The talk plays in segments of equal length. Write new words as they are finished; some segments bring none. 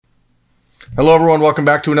Hello, everyone. Welcome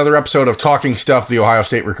back to another episode of Talking Stuff, the Ohio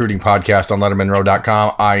State recruiting podcast on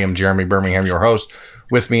LettermanRow.com. I am Jeremy Birmingham, your host.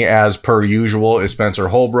 With me, as per usual, is Spencer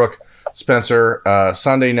Holbrook. Spencer,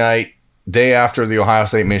 Sunday night, day after the Ohio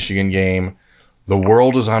State-Michigan game, the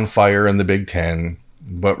world is on fire in the Big Ten,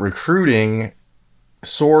 but recruiting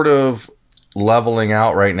sort of leveling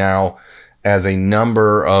out right now as a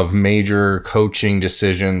number of major coaching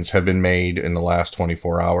decisions have been made in the last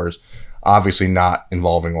 24 hours. Obviously not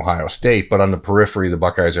involving Ohio State, but on the periphery, the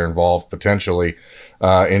Buckeyes are involved potentially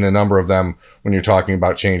in a number of them when you're talking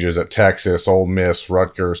about changes at Texas, Ole Miss,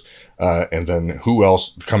 Rutgers, and then who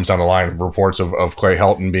else comes down the line? Reports of Clay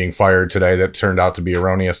Helton being fired today that turned out to be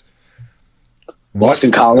erroneous.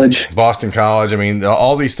 Boston College. I mean,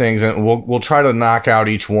 all these things, and we'll try to knock out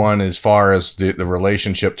each one as far as the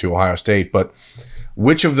relationship to Ohio State. But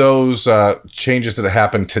which of those changes that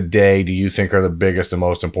happened today do you think are the biggest and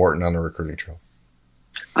most important on the recruiting trail?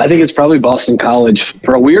 I think it's probably Boston College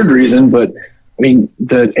for a weird reason, but I mean,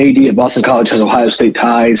 the AD at Boston College has Ohio State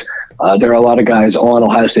ties. There are a lot of guys on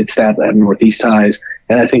Ohio State staff that have Northeast ties,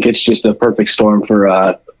 and I think it's just a perfect storm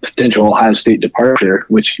for potential Ohio State departure,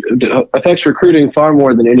 which affects recruiting far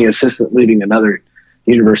more than any assistant leaving another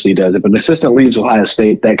university does. If an assistant leaves Ohio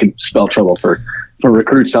State, that could spell trouble for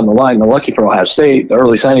recruits down the line. But lucky for Ohio State, the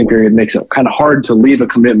early signing period makes it kind of hard to leave a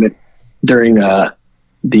commitment during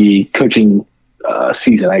the coaching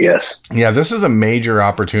season, I guess. Yeah, this is a major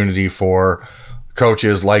opportunity for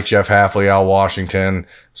coaches like Jeff Hafley, Al Washington,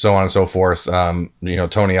 so on and so forth.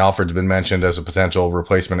 Tony Alford's been mentioned as a potential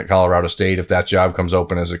replacement at Colorado State if that job comes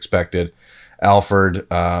open as expected. Alford,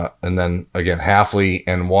 and then again, Hafley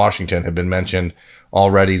and Washington have been mentioned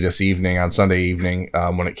already this evening, on Sunday evening,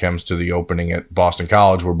 when it comes to the opening at Boston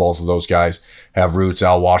College, where both of those guys have roots.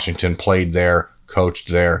 Al Washington played there, coached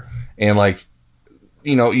there. And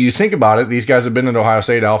you think about it, these guys have been at Ohio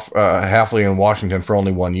State, Hafley and Washington, for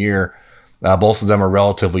only 1 year. Both of them are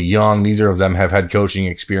relatively young. Neither of them have had coaching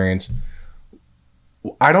experience.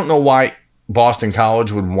 I don't know why Boston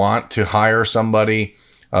College would want to hire somebody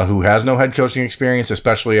who has no head coaching experience,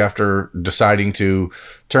 especially after deciding to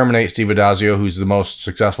terminate Steve Addazio, who's the most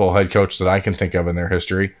successful head coach that I can think of in their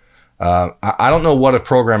history. I don't know what a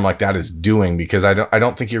program like that is doing, because I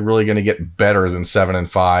don't think you're really going to get better than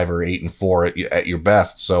 7-5 or 8-4 at your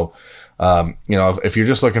best. So, if you're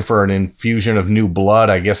just looking for an infusion of new blood,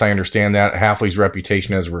 I guess I understand that. Hafley's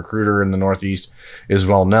reputation as a recruiter in the Northeast is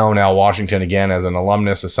well known. Al Washington, again, as an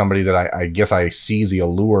alumnus, is somebody that I guess I see the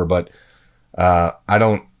allure, but I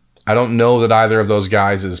don't know that either of those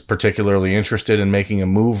guys is particularly interested in making a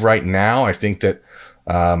move right now. I think that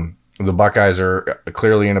the Buckeyes are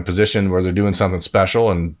clearly in a position where they're doing something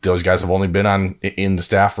special, and those guys have only been in the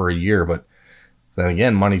staff for a year. But then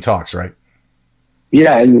again, money talks, right?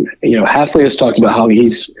 Yeah, and Hafley has talked about how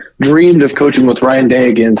he's dreamed of coaching with Ryan Day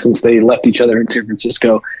again since they left each other in San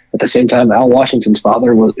Francisco. At the same time, Al Washington's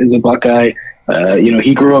father is a Buckeye.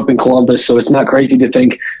 He grew up in Columbus, so it's not crazy to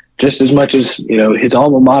think, just as much as his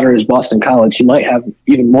alma mater is Boston College, he might have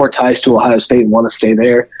even more ties to Ohio State and want to stay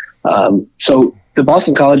there. So the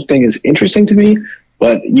Boston College thing is interesting to me,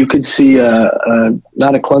 but you could see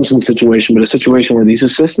not a Clemson situation, but a situation where these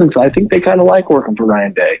assistants, I think they kind of like working for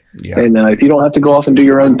Ryan Day. Yeah. And if you don't have to go off and do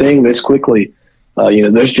your own thing this quickly,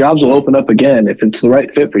 those jobs will open up again if it's the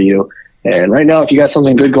right fit for you. And right now, if you got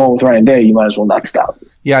something good going with Ryan Day, you might as well not stop.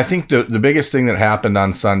 Yeah, I think the biggest thing that happened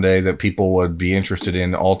on Sunday that people would be interested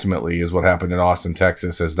in ultimately is what happened in Austin,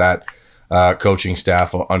 Texas, as that coaching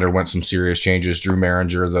staff underwent some serious changes. Drew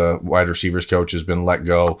Maringer, the wide receivers coach, has been let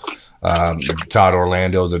go. Todd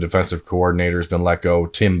Orlando, the defensive coordinator, has been let go.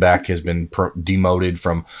 Tim Beck has been demoted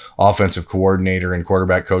from offensive coordinator and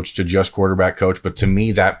quarterback coach to just quarterback coach. But to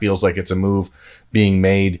me, that feels like it's a move being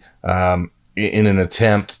made in an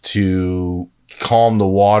attempt to calm the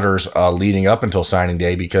waters leading up until signing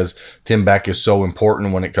day, because Tim Beck is so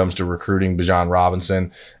important when it comes to recruiting Bijan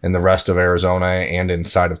Robinson and the rest of Arizona and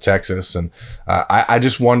inside of Texas. And I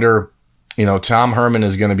just wonder, Tom Herman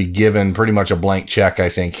is going to be given pretty much a blank check, I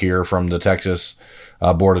think, here from the Texas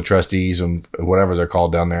Board of Trustees and whatever they're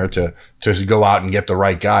called down there to go out and get the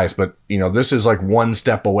right guys. But, this is like one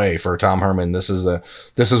step away for Tom Herman. This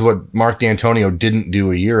is what Mark D'Antonio didn't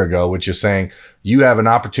do a year ago, which is saying you have an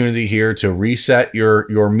opportunity here to reset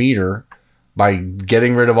your meter by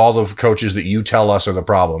getting rid of all the coaches that you tell us are the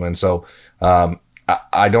problem. And so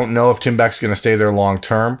I don't know if Tim Beck's going to stay there long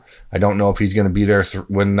term. I don't know if he's going to be there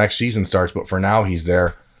when next season starts, but for now he's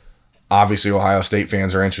there. Obviously, Ohio State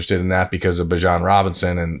fans are interested in that because of Bijan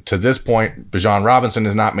Robinson. And to this point, Bijan Robinson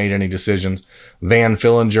has not made any decisions. Van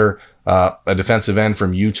Fillinger a defensive end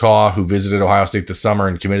from Utah who visited Ohio State this summer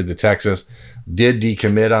and committed to Texas, did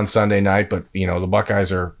decommit on Sunday night, but the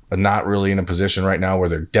Buckeyes are not really in a position right now where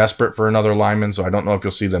they're desperate for another lineman, so I don't know if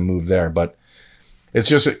you'll see them move there. But it's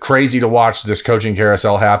just crazy to watch this coaching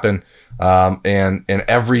carousel happen, and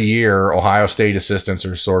every year Ohio State assistants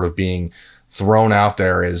are sort of being thrown out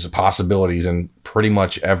there as possibilities in pretty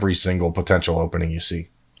much every single potential opening you see.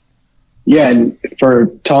 Yeah, and for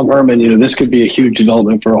Tom Herman, this could be a huge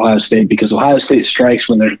development for Ohio State because Ohio State strikes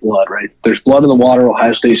when there's blood, right? There's blood in the water,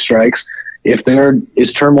 Ohio State strikes. If there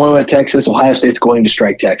is turmoil at Texas, Ohio State's going to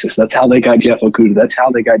strike Texas. That's how they got Jeff Okudah. That's how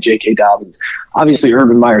they got J.K. Dobbins. Obviously,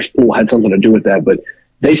 Urban Meyer's pool had something to do with that, but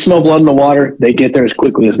they smell blood in the water. They get there as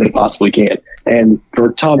quickly as they possibly can. And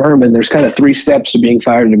for Tom Herman, there's kind of 3 steps to being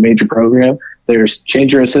fired in a major program. There's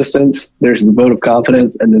change your assistants, there's the vote of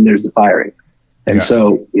confidence, and then there's the firing. And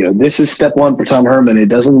so, this is step 1 for Tom Herman. It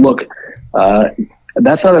doesn't look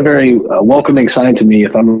that's not a very welcoming sign to me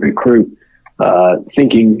if I'm a recruit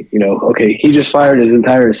thinking, okay, he just fired his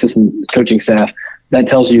entire assistant coaching staff. That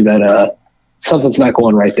tells you that something's not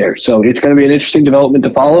going right there. So it's going to be an interesting development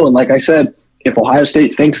to follow. And like I said, if Ohio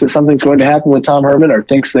State thinks that something's going to happen with Tom Herman or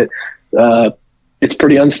thinks that it's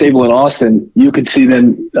pretty unstable in Austin, you could see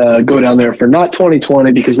them go down there for not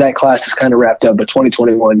 2020 because that class is kind of wrapped up, but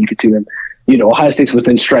 2021 you could see them. Ohio State's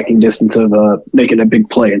within striking distance of making a big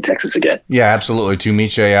play in Texas again. Yeah, absolutely.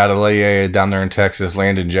 Tumiche Adeleye down there in Texas,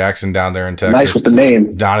 Landon Jackson down there in Texas. Nice with the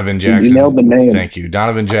name. Donovan Jackson. You nailed the name. Thank you.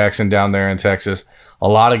 Donovan Jackson down there in Texas. A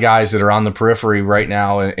lot of guys that are on the periphery right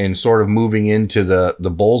now and sort of moving into the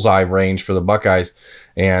bullseye range for the Buckeyes.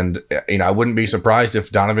 And, I wouldn't be surprised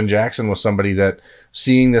if Donovan Jackson was somebody that,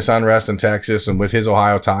 seeing this unrest in Texas and with his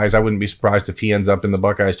Ohio ties, I wouldn't be surprised if he ends up in the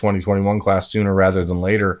Buckeyes 2021 class sooner rather than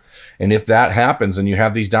later. And if that happens and you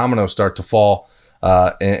have these dominoes start to fall,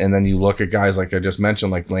 and then you look at guys like I just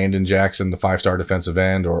mentioned, like Landon Jackson, the 5-star defensive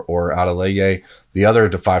end, or Adeleye, the other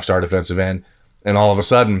 5-star defensive end, and all of a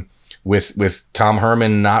sudden, with Tom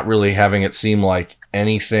Herman not really having it seem like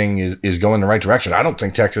anything is going the right direction. I don't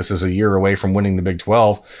think Texas is a year away from winning the Big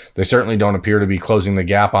 12. They certainly don't appear to be closing the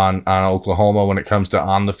gap on Oklahoma when it comes to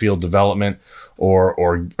on-the-field development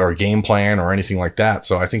or game plan or anything like that.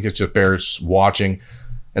 So I think it just bears watching.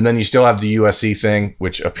 And then you still have the USC thing,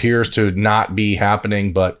 which appears to not be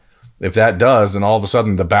happening, but if that does, then all of a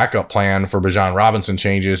sudden the backup plan for Bijan Robinson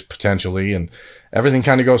changes potentially, and everything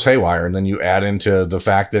kind of goes haywire. And then you add into the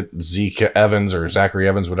fact that Zeke Evans or Zachary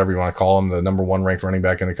Evans, whatever you want to call him, the number 1 ranked running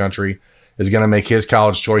back in the country, is going to make his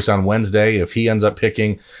college choice on Wednesday. If he ends up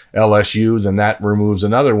picking LSU, then that removes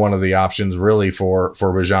another one of the options really for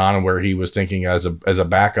Bijan, where he was thinking as a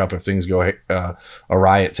backup if things go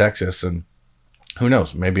awry at Texas. And who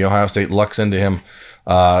knows, maybe Ohio State lucks into him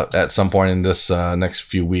at some point in this next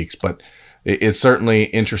few weeks. But it's certainly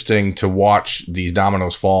interesting to watch these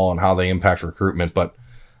dominoes fall and how they impact recruitment. But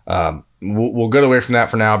we'll get away from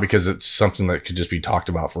that for now because it's something that could just be talked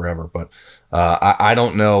about forever. But I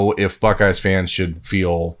don't know if Buckeyes fans should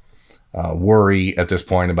feel worry at this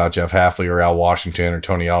point about Jeff Hafley or Al Washington or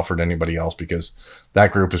Tony Alford, anybody else, because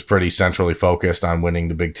that group is pretty centrally focused on winning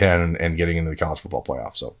the Big Ten and getting into the college football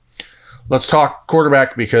playoff. So let's talk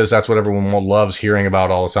quarterback because that's what everyone loves hearing about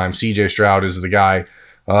all the time. CJ Stroud is the guy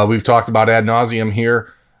we've talked about ad nauseum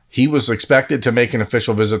here. He was expected to make an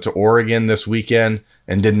official visit to Oregon this weekend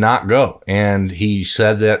and did not go. And he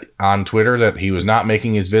said that on Twitter that he was not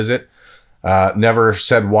making his visit, never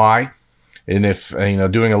said why. And if,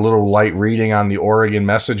 doing a little light reading on the Oregon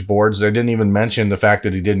message boards, they didn't even mention the fact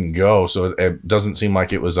that he didn't go. So it doesn't seem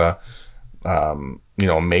like it was a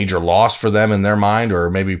major loss for them in their mind, or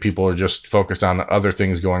maybe people are just focused on other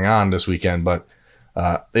things going on this weekend. But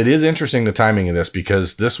it is interesting, the timing of this,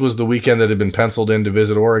 because this was the weekend that had been penciled in to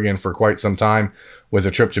visit Oregon for quite some time, with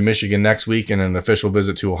a trip to Michigan next week and an official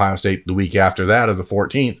visit to Ohio State the week after that of the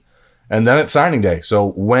 14th. And then it's signing day. So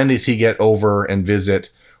when does he get over and visit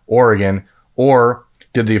Oregon? Or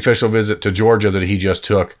did the official visit to Georgia that he just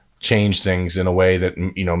took change things in a way that,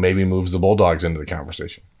 maybe moves the Bulldogs into the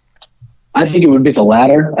conversation? I think it would be the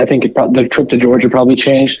latter. I think the trip to Georgia probably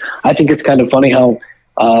changed. I think it's kind of funny how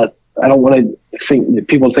I don't want to think that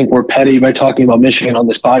people think we're petty by talking about Michigan on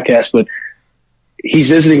this podcast, but he's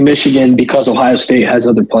visiting Michigan because Ohio State has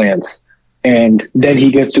other plans. And then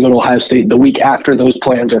he gets to go to Ohio State the week after those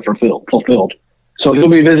plans are fulfilled. So he'll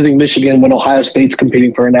be visiting Michigan when Ohio State's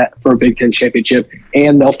competing for a Big Ten championship,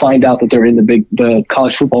 and they'll find out that they're in the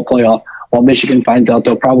college football playoff, while Michigan finds out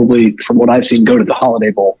they'll probably, from what I've seen, go to the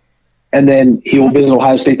Holiday Bowl. And then he will visit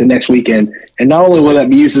Ohio State the next weekend. And not only will that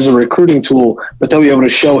be used as a recruiting tool, but they'll be able to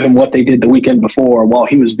show him what they did the weekend before while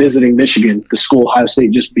he was visiting Michigan, the school Ohio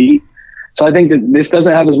State just beat. So I think that this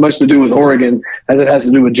doesn't have as much to do with Oregon as it has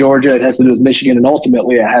to do with Georgia. It has to do with Michigan, and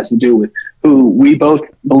ultimately it has to do with who we both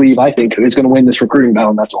believe, I think, is going to win this recruiting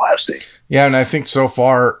battle, and that's Ohio State. Yeah, and I think so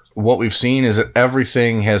far what we've seen is that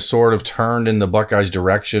everything has sort of turned in the Buckeyes'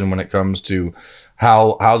 direction when it comes to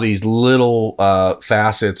how these little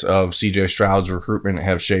facets of C.J. Stroud's recruitment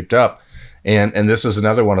have shaped up. And this is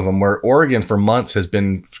another one of them where Oregon for months has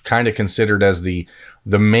been kind of considered as the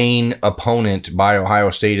main opponent by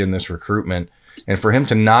Ohio State in this recruitment. And for him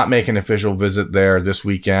to not make an official visit there this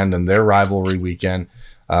weekend and their rivalry weekend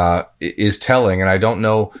is telling. And I don't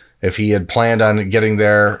know if he had planned on getting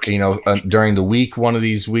there, during the week, one of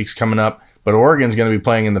these weeks coming up. But Oregon's going to be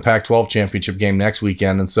playing in the Pac-12 championship game next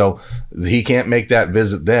weekend, and so he can't make that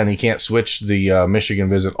visit then. He can't switch the Michigan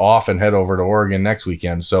visit off and head over to Oregon next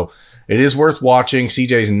weekend. So it is worth watching.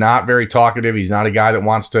 CJ's not very talkative. He's not a guy that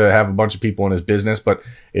wants to have a bunch of people in his business, but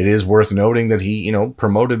it is worth noting that he,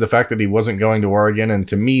 promoted the fact that he wasn't going to Oregon, and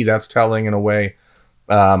to me, that's telling in a way,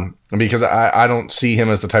 because I don't see him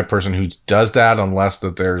as the type of person who does that unless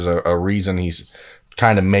that there's a reason he's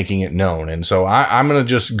kind of making it known. And so I'm going to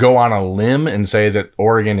just go on a limb and say that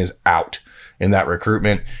Oregon is out in that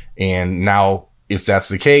recruitment. And now if that's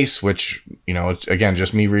the case, which, it's, again,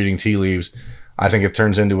 just me reading tea leaves, I think it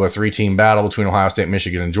turns into a 3-team battle between Ohio State,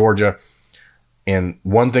 Michigan, and Georgia. And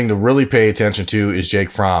one thing to really pay attention to is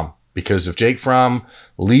Jake Fromm, because if Jake Fromm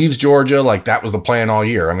leaves Georgia, like that was the plan all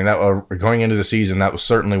year. I mean, that going into the season, that was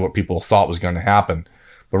certainly what people thought was going to happen.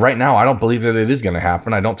 But right now, I don't believe that it is going to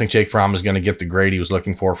happen. I don't think Jake Fromm is going to get the grade he was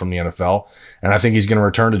looking for from the NFL. And I think he's going to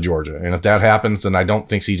return to Georgia. And if that happens, then I don't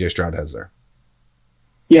think C.J. Stroud has there.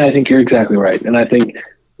 Yeah, I think you're exactly right. And I think,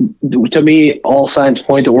 to me, all signs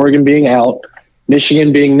point to Oregon being out,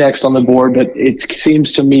 Michigan being next on the board. But it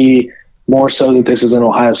seems to me more so that this is an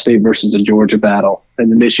Ohio State versus a Georgia battle. And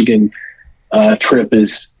the Michigan trip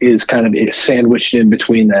is kind of sandwiched in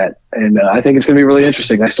between that. And I think it's going to be really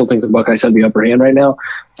interesting. I still think the Buckeyes have the upper hand right now.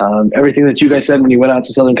 Everything that you guys said when you went out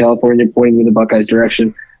to Southern California pointing in the Buckeyes'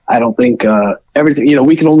 direction, I don't think everything,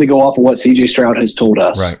 we can only go off of what C.J. Stroud has told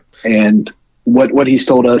us. Right. And what he's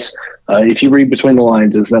told us, if you read between the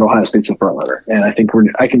lines, is that Ohio State's the front runner. And I think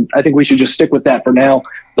I think we should just stick with that for now.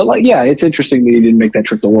 But it's interesting that he didn't make that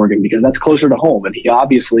trip to Oregon because that's closer to home. And he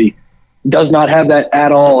obviously does not have that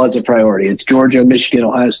at all as a priority. It's Georgia, Michigan,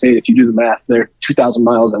 Ohio State. If you do the math, they're 2,000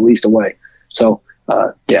 miles at least away. So,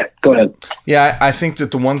 go ahead. Yeah, I think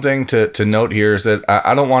that the one thing to note here is that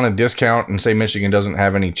I don't want to discount and say Michigan doesn't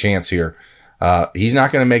have any chance here. He's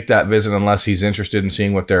not going to make that visit unless he's interested in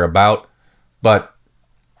seeing what they're about. But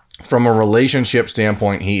from a relationship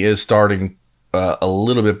standpoint, he is starting a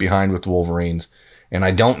little bit behind with the Wolverines. And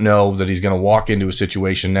I don't know that he's going to walk into a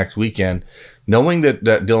situation next weekend knowing that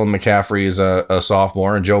Dylan McCaffrey is a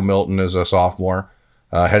sophomore and Joe Milton is a sophomore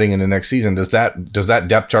heading into next season. Does that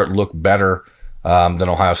depth chart look better than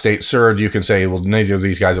Ohio State? Sure, you can say, well, neither of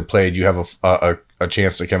these guys have played. You have a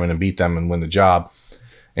chance to come in and beat them and win the job.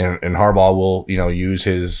 And Harbaugh will, use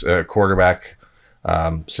his quarterback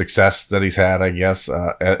success that he's had, I guess,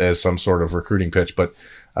 as some sort of recruiting pitch. But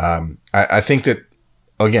I think that,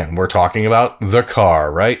 again, we're talking about the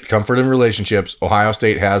car, right? Comfort and relationships. Ohio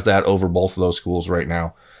State has that over both of those schools right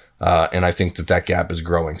now. And I think that gap is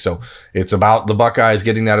growing. So it's about the Buckeyes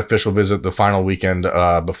getting that official visit the final weekend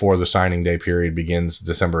before the signing day period begins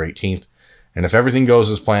December 18th. And if everything goes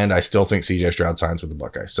as planned, I still think C.J. Stroud signs with the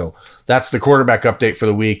Buckeyes. So that's the quarterback update for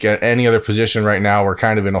the week. At any other position right now, we're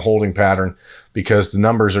kind of in a holding pattern because the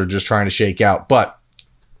numbers are just trying to shake out. But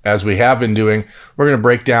as we have been doing, we're going to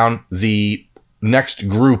break down the next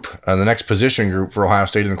group, the next position group for Ohio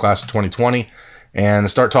State in the class of 2020 and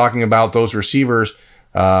start talking about those receivers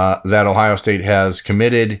that Ohio State has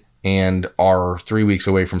committed and are 3 weeks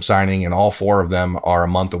away from signing, and all 4 of them are a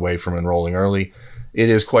month away from enrolling early. It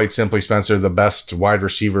is quite simply, Spencer, the best wide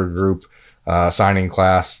receiver group signing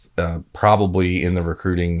class probably in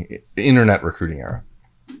the internet recruiting era.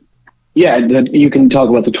 Yeah, you can talk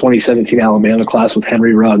about the 2017 Alabama class with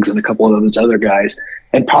Henry Ruggs and a couple of those other guys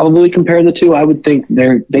and probably compare the two. I would think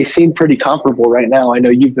they seem pretty comparable right now. I know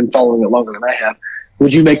you've been following it longer than I have.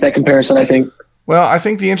 Would you make that comparison, I think? Well, I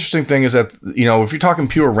think the interesting thing is that, if you're talking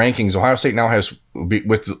pure rankings, Ohio State now has,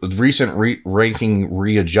 with recent ranking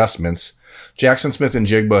readjustments, Jackson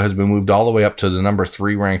Smith-Njigba has been moved all the way up to the number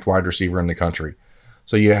 3 ranked wide receiver in the country.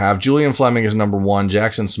 So you have Julian Fleming as number 1,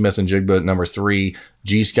 Jackson Smith-Njigba at number 3,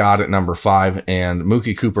 G. Scott at number 5, and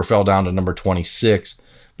Mookie Cooper fell down to number 26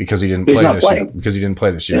 because he didn't play this year. Because he didn't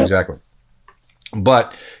play this year, yeah. Exactly.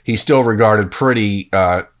 But he's still regarded pretty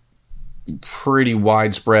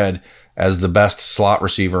widespread as the best slot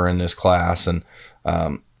receiver in this class. And,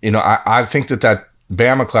 I think that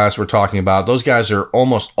Bama class we're talking about, those guys are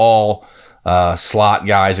almost all slot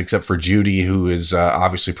guys except for Judy, who is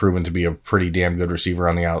obviously proven to be a pretty damn good receiver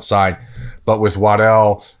on the outside. But with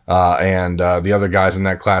Waddell and the other guys in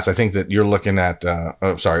that class, I think that you're looking at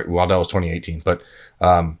Waddell was 2018, but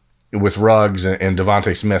with Ruggs and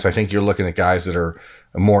Devontae Smith, I think you're looking at guys that are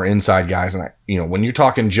more inside guys. And when you're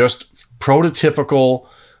talking just prototypical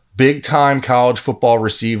big time college football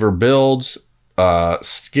receiver builds,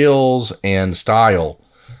 skills and style,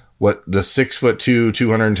 what the 6'2",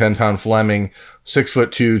 210-pound Fleming,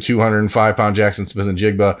 6'2", 205-pound Jackson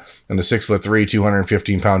Smith-Njigba, and the 6'3",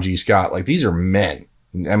 215-pound G. Scott, like, these are men.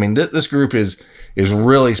 I mean, this group is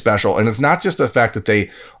really special, and it's not just the fact that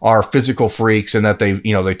they are physical freaks and that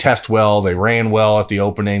they test well, they ran well at the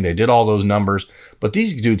opening, they did all those numbers, but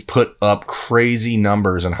these dudes put up crazy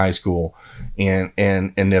numbers in high school, and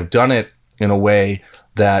they've done it in a way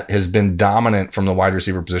that has been dominant from the wide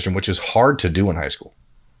receiver position, which is hard to do in high school.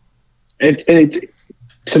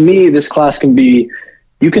 To me, this class can be,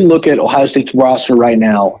 you can look at Ohio State's roster right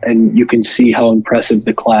now and you can see how impressive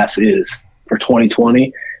the class is for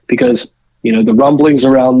 2020, because, the rumblings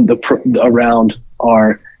around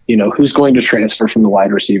are, who's going to transfer from the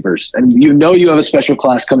wide receivers. And you have a special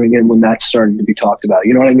class coming in when that's starting to be talked about.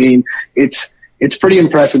 You know what I mean? It's pretty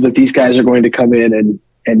impressive that these guys are going to come in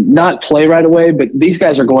and not play right away, but these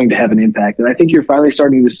guys are going to have an impact. And I think you're finally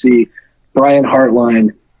starting to see Brian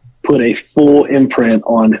Hartline put a full imprint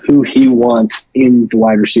on who he wants in the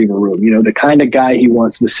wide receiver room. The kind of guy he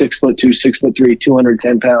wants, the 6'2", 6'3",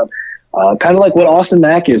 210-pound, kind of like what Austin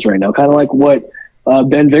Mack is right now, kind of like what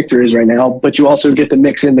Ben Victor is right now, but you also get to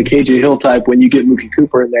mix in the KJ Hill type when you get Mookie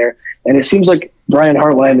Cooper in there. And it seems like Brian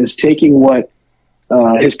Hartline is taking what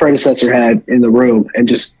his predecessor had in the room and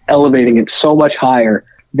just elevating it so much higher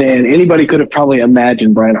than anybody could have probably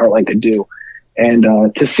imagined Brian Hartline could do. And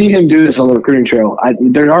to see him do this on the recruiting trail,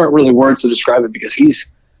 there aren't really words to describe it, because he's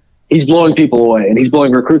blowing people away and he's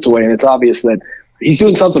blowing recruits away. And it's obvious that he's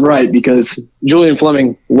doing something right, because Julian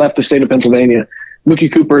Fleming left the state of Pennsylvania.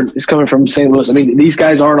 Mookie Cooper is coming from St. Louis. I mean, these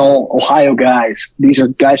guys aren't all Ohio guys. These are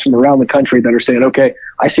guys from around the country that are saying, okay,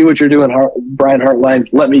 I see what you're doing, Brian Hartline.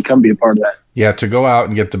 Let me come be a part of that. Yeah, to go out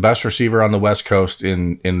and get the best receiver on the West Coast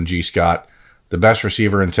in G. Scott, the best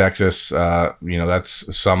receiver in Texas,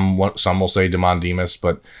 that's some will say Demond Demas,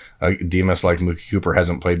 but Demas, like Mookie Cooper,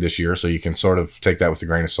 hasn't played this year, so you can sort of take that with a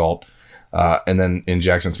grain of salt. And then in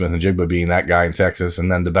Jackson Smith-Njigba being that guy in Texas,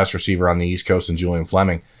 and then the best receiver on the East Coast in Julian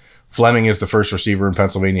Fleming. Fleming is the first receiver in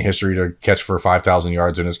Pennsylvania history to catch for 5,000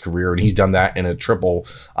 yards in his career, and he's done that in a triple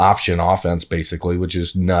option offense, basically, which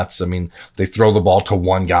is nuts. I mean, they throw the ball to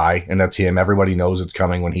one guy, and that's him. Everybody knows it's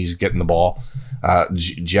coming when he's getting the ball.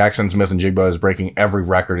 Jackson Smith-Njigba is breaking every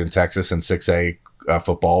record in Texas in 6A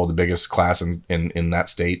football, the biggest class in that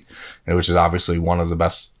state, which is obviously one of the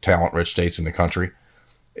best talent-rich states in the country.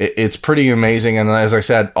 It's pretty amazing, and as I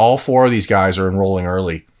said, all four of these guys are enrolling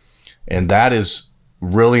early, and that is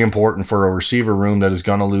really important for a receiver room that is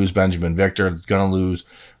going to lose Benjamin Victor, that's going to lose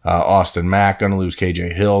Austin Mack, going to lose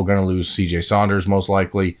KJ Hill, going to lose CJ Saunders most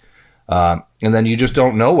likely. And then you just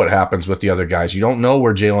don't know what happens with the other guys. You don't know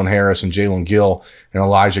where Jalen Harris and Jalen Gill and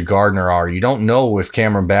Elijah Gardner are. You don't know if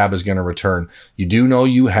Cameron Babb is going to return. You do know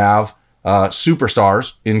you have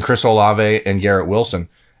superstars in Chris Olave and Garrett Wilson.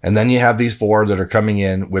 And then you have these four that are coming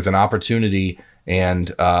in with an opportunity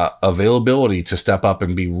and availability to step up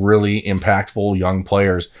and be really impactful young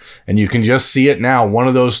players. And you can just see it now. One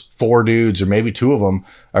of those four dudes, or maybe two of them,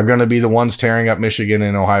 are going to be the ones tearing up Michigan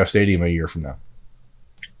and Ohio Stadium a year from now.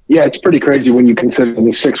 Yeah, it's pretty crazy when you consider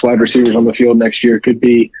the 6 wide receivers on the field next year. It could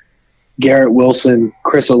be Garrett Wilson,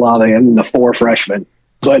 Chris Olave, and the 4 freshmen.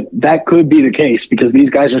 But that could be the case because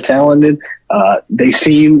these guys are talented. A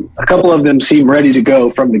couple of them seem ready to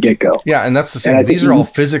go from the get-go. Yeah, and that's the thing. These are all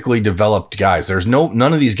physically developed guys.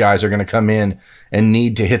 None of these guys are going to come in and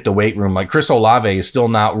need to hit the weight room. Like Chris Olave is still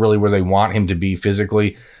not really where they want him to be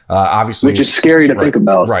physically. Obviously, which is scary to think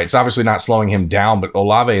about. Right. It's obviously not slowing him down, but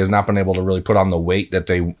Olave has not been able to really put on the weight that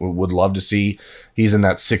they would love to see. He's in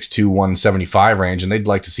that 6'2", 175 range, and they'd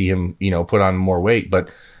like to see him, put on more weight. But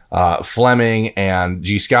Fleming and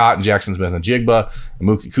G. Scott and Jackson Smith-Njigba and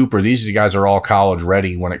Mookie Cooper, these guys are all college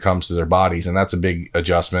ready when it comes to their bodies, and that's a big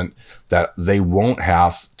adjustment that they won't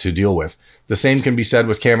have to deal with. The same can be said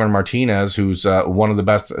with Cameron Martinez, who's one of the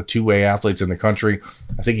best two-way athletes in the country.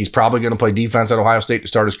 I think he's probably going to play defense at Ohio State to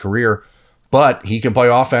start his career, but he can play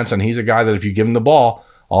offense, and he's a guy that if you give him the ball,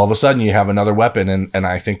 all of a sudden you have another weapon, and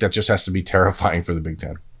I think that just has to be terrifying for the Big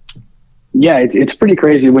Ten. Yeah, it's pretty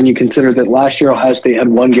crazy when you consider that last year Ohio State had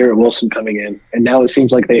 1 Garrett Wilson coming in, and now it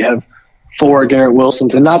seems like they have 4 Garrett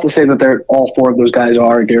Wilsons. And not to say that all 4 of those guys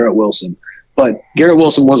are Garrett Wilson, but Garrett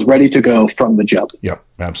Wilson was ready to go from the jump. Yep,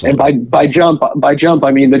 absolutely. And by jump,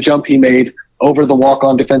 I mean the jump he made over the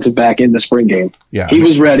walk-on defensive back in the spring game. Yeah. He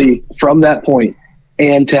was ready from that point.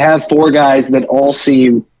 And to have four guys that all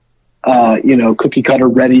seem, cookie cutter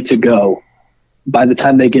ready to go by the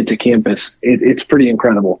time they get to campus, it's pretty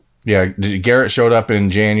incredible. Yeah, Garrett showed up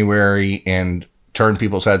in January and turned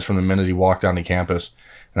people's heads from the minute he walked onto campus.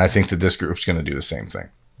 And I think that this group's going to do the same thing.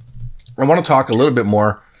 I want to talk a little bit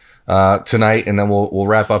more tonight, and then we'll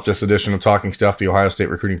wrap up this edition of Talking Stuff, the Ohio State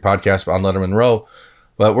Recruiting Podcast on Letterman Row.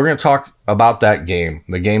 But we're going to talk about that game,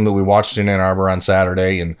 the game that we watched in Ann Arbor on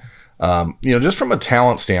Saturday. And, just from a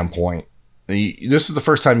talent standpoint, this is the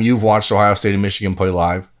first time you've watched Ohio State and Michigan play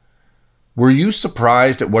live. Were you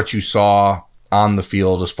surprised at what you saw on the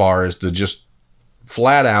field as far as the just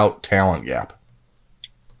flat-out talent gap?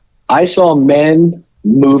 I saw men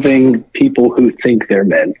moving people who think they're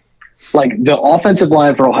men. Like the offensive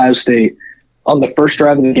line for Ohio State on the first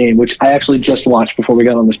drive of the game, which I actually just watched before we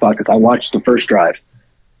got on this podcast. I watched the first drive.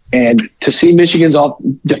 And to see Michigan's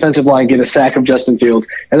defensive line get a sack of Justin Fields,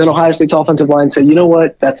 and then Ohio State's offensive line say, you know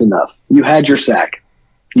what, that's enough. You had your sack.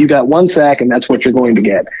 You got one sack, and that's what you're going to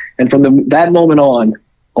get. And from that moment on,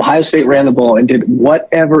 Ohio State ran the ball and did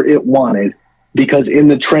whatever it wanted because in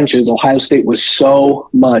the trenches, Ohio State was so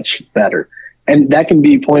much better. And that can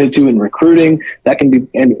be pointed to in recruiting. That can be,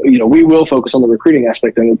 and we will focus on the recruiting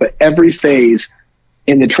aspect of it, but every phase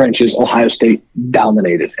in the trenches, Ohio State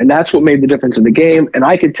dominated. And that's what made the difference in the game. And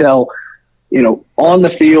I could tell, on the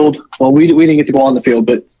field, well, we didn't get to go on the field,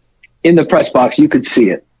 but in the press box, you could see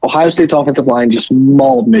it. Ohio State's offensive line just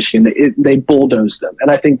mauled Michigan. They bulldozed them. And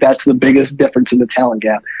I think that's the biggest difference in the talent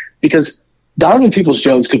gap because Donovan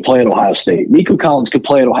Peoples-Jones could play at Ohio State. Nico Collins could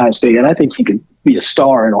play at Ohio State, and I think he could be a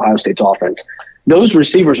star in Ohio State's offense. Those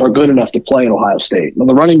receivers are good enough to play at Ohio State. Now,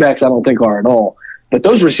 the running backs I don't think are at all, but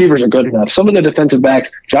those receivers are good enough. Some of the defensive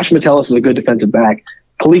backs, Josh Metellus is a good defensive back.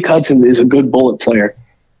 Khaleke Hudson is a good bullet player.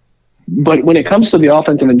 But when it comes to the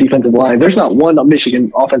offensive and defensive line, there's not one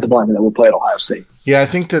Michigan offensive lineman that would play at Ohio State. Yeah, I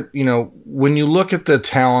think that, when you look at the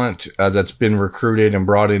talent that's been recruited and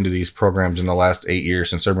brought into these programs in the last 8 years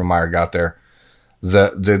since Urban Meyer got there,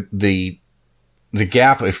 the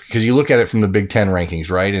gap, because you look at it from the Big Ten rankings,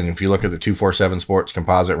 right? And if you look at the 247 Sports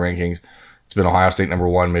composite rankings, it's been Ohio State number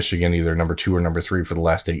 1, Michigan either number 2 or number 3 for the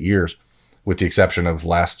last 8 years, with the exception of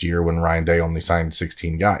last year when Ryan Day only signed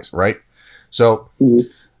 16 guys, right? So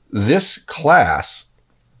this class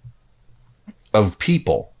of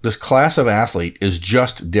people, this class of athlete is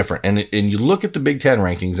just different. And you look at the Big Ten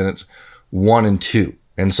rankings and it's 1 and 2.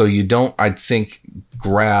 And so you don't, I think,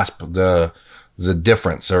 grasp the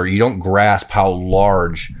difference, or you don't grasp how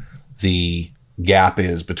large the gap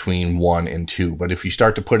is between 1 and 2. But if you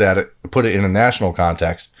start to put it in a national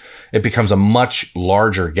context, it becomes a much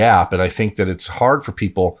larger gap. And I think that it's hard for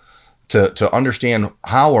people to understand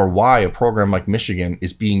how or why a program like Michigan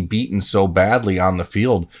is being beaten so badly on the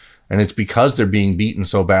field. And it's because they're being beaten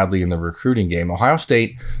so badly in the recruiting game. Ohio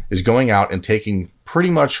State is going out and taking pretty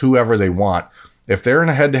much whoever they want. If they're in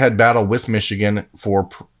a head-to-head battle with Michigan for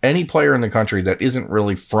any player in the country that isn't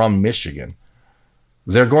really from Michigan,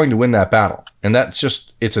 they're going to win that battle. And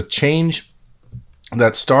it's a change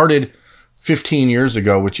that started 15 years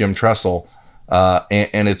ago with Jim Tressel,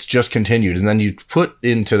 and it's just continued. And then you put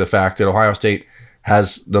into the fact that Ohio State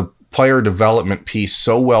has the player development piece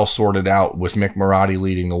so well sorted out with Mick Marotti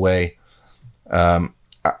leading the way. And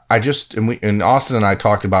Austin and I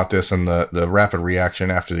talked about this in the rapid reaction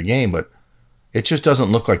after the game, but it just doesn't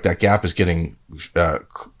look like that gap is getting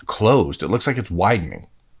closed. It looks like it's widening.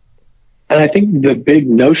 And I think the big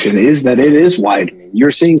notion is that it is widening.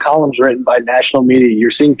 You're seeing columns written by national media. You're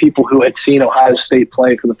seeing people who had seen Ohio State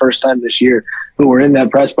play for the first time this year who were in that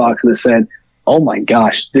press box that said, oh my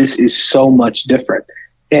gosh, this is so much different.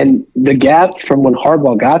 And the gap from when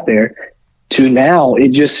Harbaugh got there to now,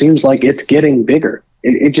 it just seems like it's getting bigger.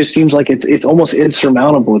 It just seems like it's almost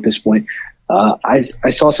insurmountable at this point.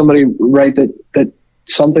 I saw somebody write that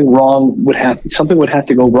something would have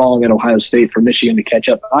to go wrong at Ohio State for Michigan to catch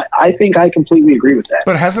up. I think I completely agree with that.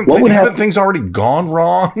 But haven't things already gone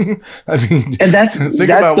wrong? I mean, and that's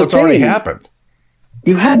about what's already happened.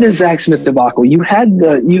 You had the Zach Smith debacle. You had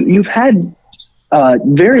you've had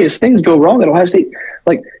various things go wrong at Ohio State.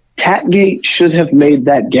 Like Tatgate should have made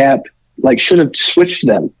that gap. Should have switched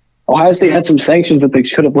them. Ohio State had some sanctions that they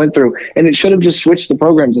should have went through, and it should have just switched the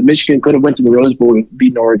programs. And Michigan could have went to the Rose Bowl and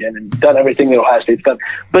beaten Oregon and done everything that Ohio State's done,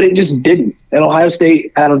 but it just didn't. And Ohio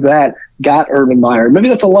State, out of that, got Urban Meyer. Maybe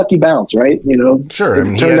that's a lucky bounce, right? Sure. I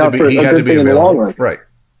mean, he had to be in the long run, right?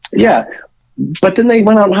 Yeah, but then they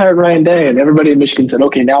went out and hired Ryan Day, and everybody in Michigan said,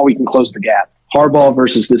 "Okay, now we can close the gap." Harbaugh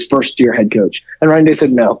versus this first-year head coach. And Ryan Day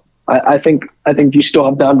said, no, I think you still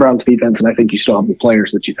have Don Brown's defense, and I think you still have the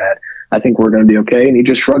players that you've had. I think we're going to be okay. And he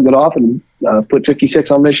just shrugged it off and put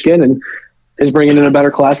 56 on Michigan and is bringing in a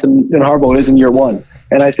better class than Harbaugh is in year one.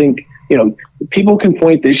 And I think, people can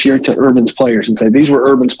point this year to Urban's players and say, these were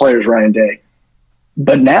Urban's players, Ryan Day.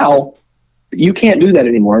 But now you can't do that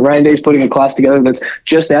anymore. Ryan Day's putting a class together that's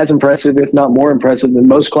just as impressive, if not more impressive, than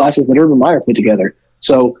most classes that Urban Meyer put together.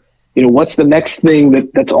 So, what's the next thing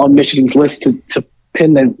that's on Michigan's list to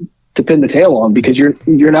pin the tail on? Because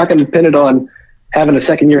you're not going to pin it on having a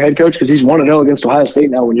second-year head coach because he's 1-0 against Ohio State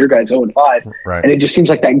now when your guy's 0-5. Right. And it just seems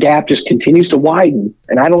like that gap just continues to widen.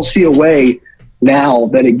 And I don't see a way now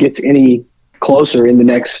that it gets any closer in the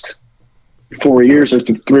next 4 years or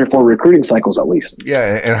 3 or 4 recruiting cycles at least.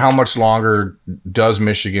 Yeah, and how much longer does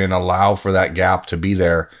Michigan allow for that gap to be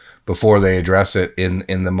there before they address it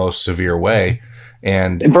in the most severe way?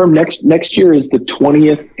 And Berm, next year is the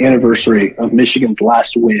 20th anniversary of Michigan's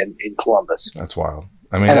last win in Columbus. That's wild.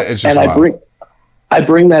 I mean, it's just wild. I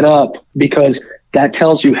bring that up because that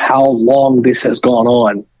tells you how long this has gone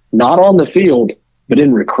on, not on the field, but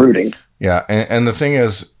in recruiting. Yeah, and the thing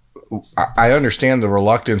is, I understand the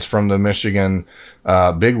reluctance from the Michigan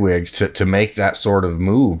bigwigs to make that sort of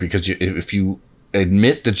move because if you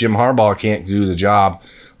admit that Jim Harbaugh can't do the job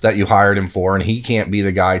that you hired him for and he can't be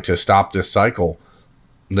the guy to stop this cycle,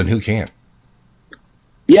 then who can?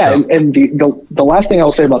 Yeah, so. and the last thing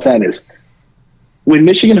I'll say about that is when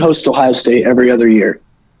Michigan hosts Ohio State every other year,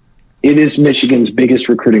 it is Michigan's biggest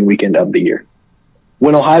recruiting weekend of the year.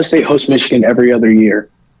 When Ohio State hosts Michigan every other year,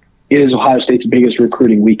 it is Ohio State's biggest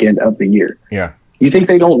recruiting weekend of the year. Yeah. You think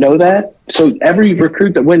they don't know that? So every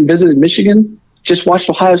recruit that went and visited Michigan just watched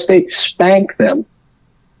Ohio State spank them.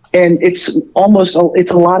 And it's a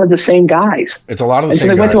lot of the same guys. It's a lot of the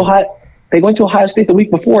same guys. They went to Ohio State the week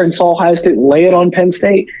before and saw Ohio State lay it on Penn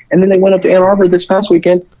State. And then they went up to Ann Arbor this past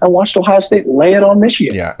weekend and watched Ohio State lay it on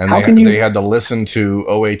Michigan. Yeah, and they had to listen to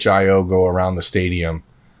OHIO go around the stadium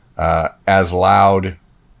as loud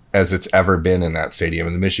as it's ever been in that stadium.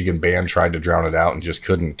 And the Michigan band tried to drown it out and just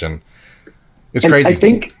couldn't. And it's crazy. I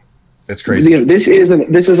think it's crazy. This is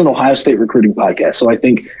an Ohio State recruiting podcast. So I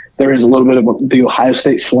think there is a little bit of the Ohio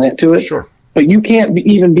State slant to it. Sure. But you can't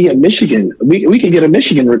even be a Michigan. We could get a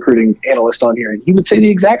Michigan recruiting analyst on here, and he would say the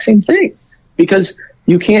exact same thing. Because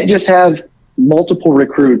you can't just have multiple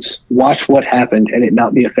recruits watch what happened and it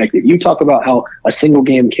not be effective. You talk about how a single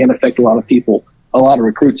game can affect a lot of people, a lot of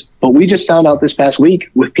recruits. But we just found out this past week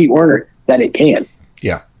with Pete Werner that it can.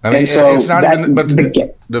 Yeah. I mean, so it's not even – but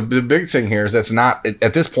the big thing here is that's not –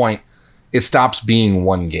 at this point, it stops being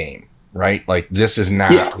one game, right? Like, this is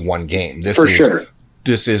not one game. This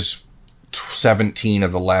is 17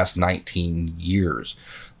 of the last 19 years.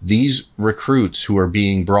 These recruits who are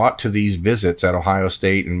being brought to these visits at Ohio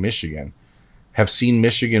State and Michigan have seen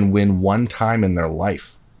Michigan win one time in their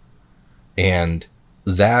life. And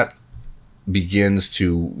that begins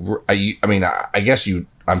to, I mean, I guess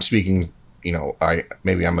I'm speaking,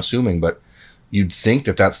 maybe I'm assuming, but you'd think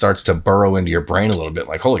that starts to burrow into your brain a little bit.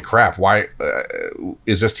 Like, holy crap, why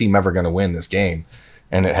is this team ever going to win this game?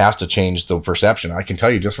 And it has to change the perception. I can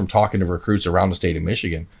tell you just from talking to recruits around the state of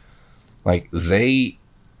Michigan, like there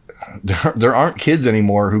aren't kids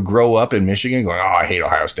anymore who grow up in Michigan going, oh, I hate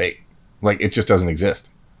Ohio State. Like, it just doesn't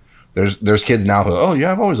exist. There's kids now who, oh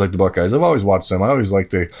yeah, I've always liked the Buckeyes. I've always watched them. I always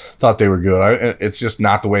thought they were good. It's just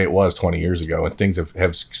not the way it was 20 years ago. And things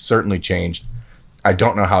have certainly changed. I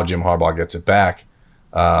don't know how Jim Harbaugh gets it back.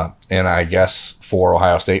 And I guess for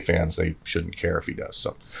Ohio State fans, they shouldn't care if he does.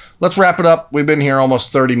 So let's wrap it up. We've been here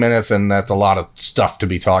almost 30 minutes, and that's a lot of stuff to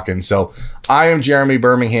be talking. So I am Jeremy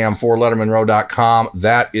Birmingham for LettermanRow.com.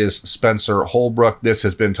 That is Spencer Holbrook. This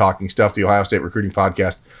has been Talking Stuff, the Ohio State Recruiting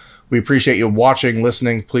Podcast. We appreciate you watching,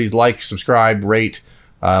 listening. Please like, subscribe, rate.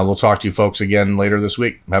 We'll talk to you folks again later this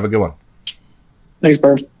week. Have a good one. Thanks,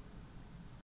 Bird.